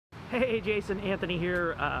Hey Jason, Anthony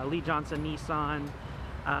here, Lee Johnson Nissan.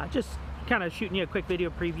 Just kind of shooting you a quick video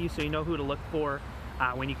preview so you know who to look for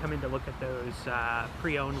when you come in to look at those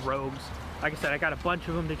pre-owned Rogues. Like I said, I got a bunch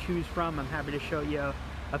of them to choose from. I'm happy to show you a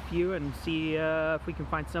few and see if we can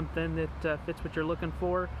find something that fits what you're looking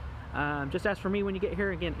for. Just ask for me when you get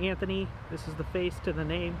here. Again, Anthony, this is the face to the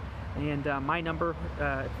name, and my number,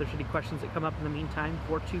 if there's any questions that come up in the meantime,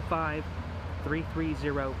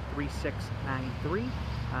 425-330-3693.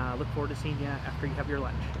 Look forward to seeing you after you have your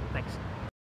lunch. Thanks.